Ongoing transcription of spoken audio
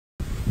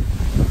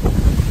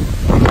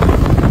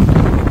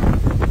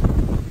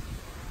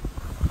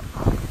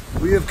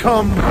We have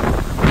come to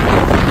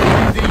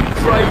the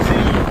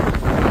crazy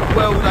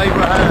world,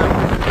 Abraham.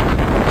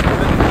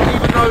 And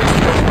even though it's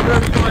not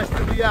very nice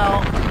to be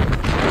out,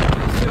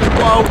 it's still a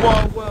wild,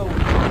 wild world.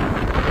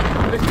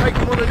 Let's take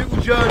them on a little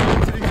journey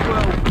into this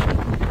world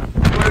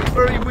where it's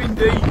very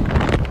windy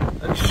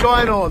and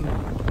shine on.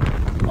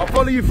 I'll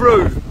follow you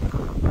through.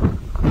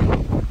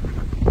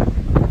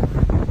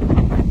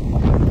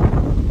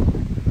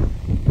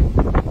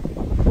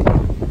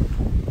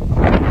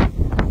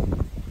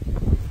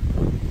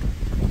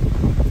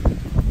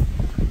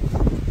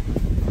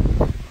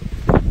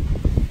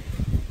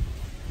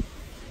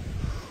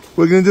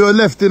 We're going to do a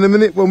left in a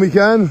minute when we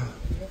can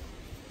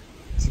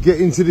to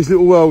get into this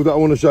little world that I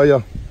want to show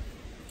you.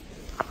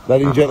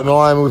 Ladies and gentlemen,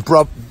 I am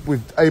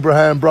with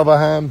Abraham, Brother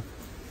Ham,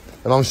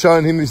 and I'm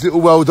showing him this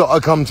little world that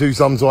I come to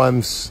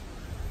sometimes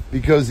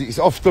because it's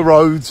off the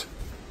road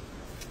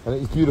and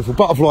it's beautiful.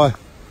 Butterfly.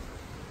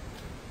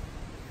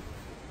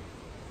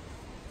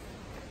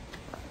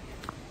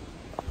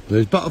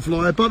 There's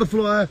butterfly,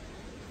 butterfly.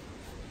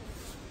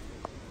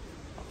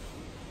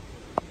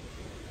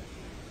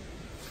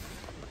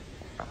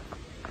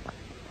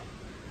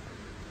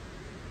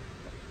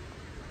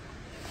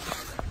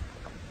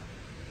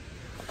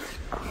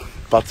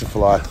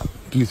 Butterfly,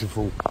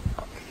 beautiful,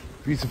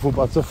 beautiful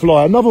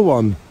butterfly. Another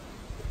one.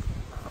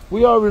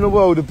 We are in a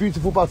world of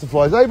beautiful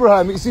butterflies.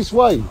 Abraham, it's this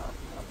way.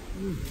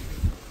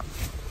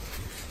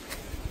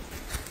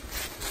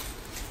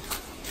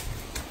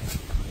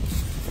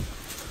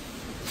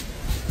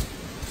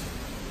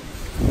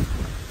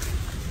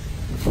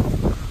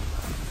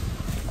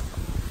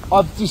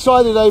 I've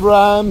decided,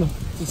 Abraham,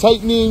 to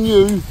take me and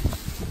you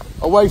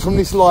away from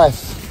this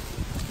life.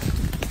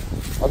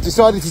 I've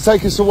decided to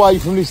take us away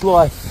from this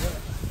life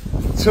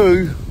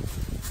to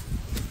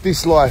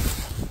this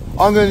life.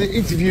 I'm going to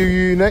interview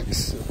you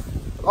next,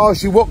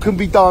 ask you what can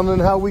be done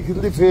and how we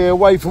can live here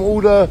away from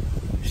all the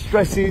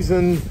stresses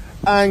and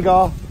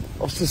anger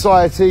of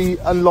society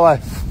and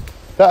life.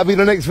 That'll be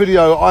the next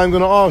video. I'm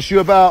going to ask you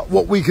about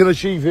what we can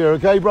achieve here,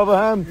 okay, Brother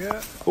Ham?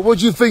 Yeah. But what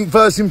do you think,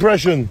 first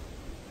impression?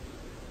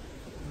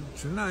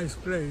 It's a nice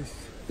place.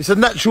 It's a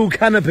natural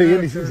canopy,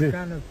 isn't it?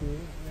 Canopy,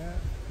 yeah.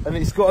 And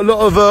it's got a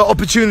lot of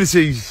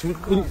opportunities.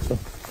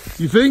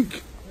 You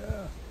think?